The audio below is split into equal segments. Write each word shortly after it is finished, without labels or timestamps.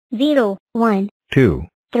0, 1, 2,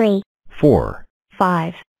 3, 4,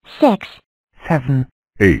 5, 6, 7,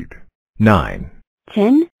 8, 9,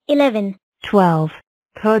 10, 11, 12,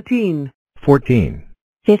 13, 14,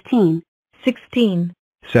 15, 16,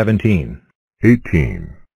 17,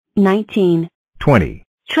 18, 19, 20,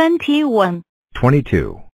 21,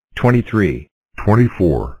 22, 23,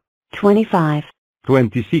 24, 25,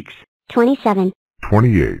 26, 27,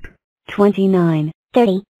 28, 29,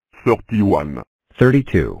 30, 31,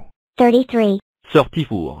 32, 33,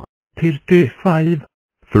 34, 35,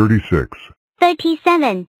 36,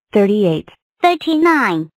 37, 38,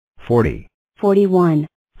 39, 40, 41,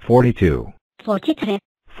 42, 43,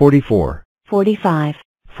 44, 45,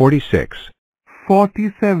 46,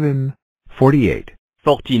 47, 48,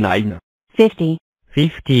 49, 50,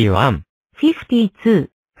 51, 52,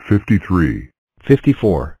 53,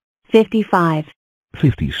 54, 55,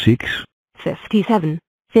 56, 57,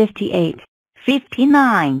 58,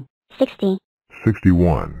 59, 60,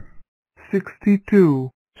 61, 62,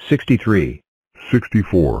 63,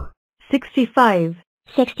 64, 65,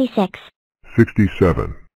 66,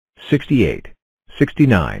 67, 68,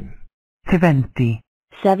 69, 70,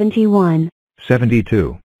 71,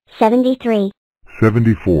 72, 73,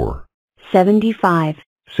 74, 75,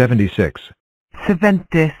 76,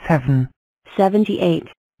 77, 78,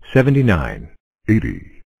 79,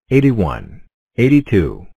 80, 81,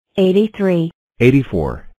 82, 83,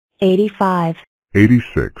 84, 85,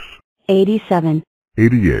 86, 87,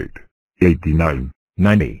 88, 89,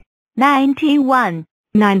 90, 91,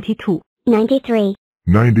 92, 93,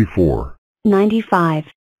 94, 95,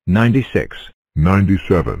 96,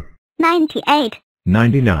 97, 98,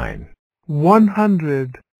 99,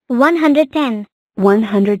 100, 110,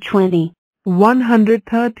 120,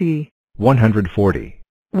 130, 140,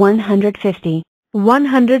 150,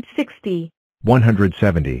 160,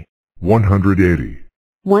 170, 180,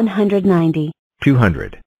 190,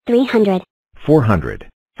 200, 300, 400,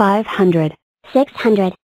 500,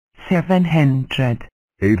 600, 700,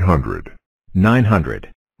 800,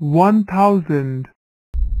 900, 1000,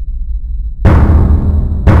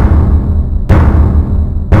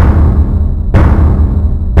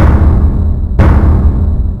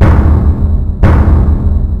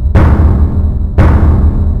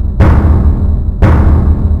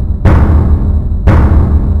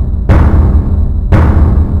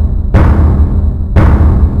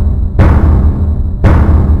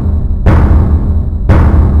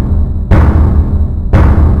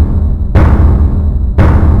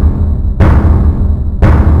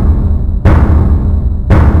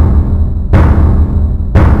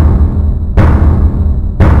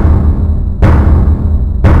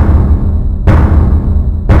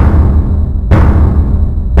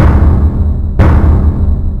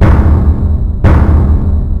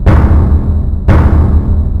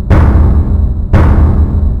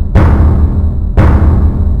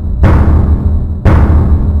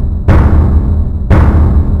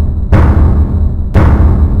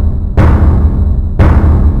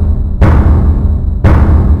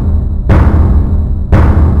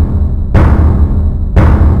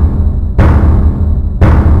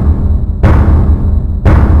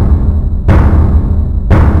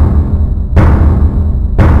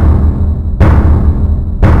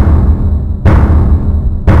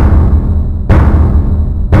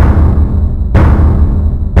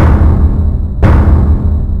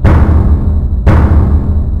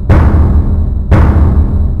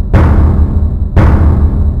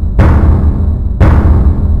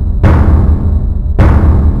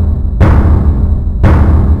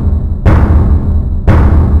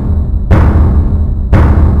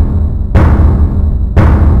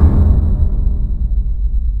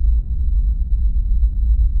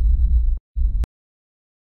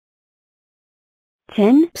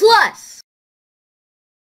 ten plus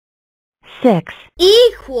 6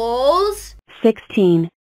 equals 16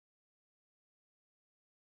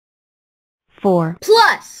 4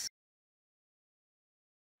 plus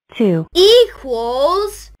 2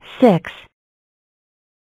 equals 6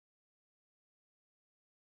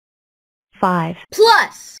 5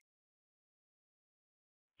 plus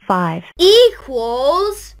 5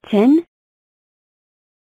 equals 10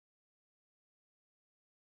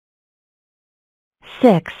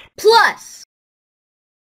 6 plus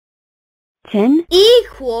 10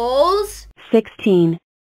 equals 16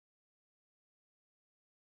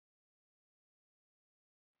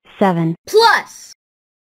 7 plus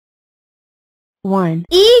 1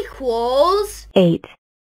 equals 8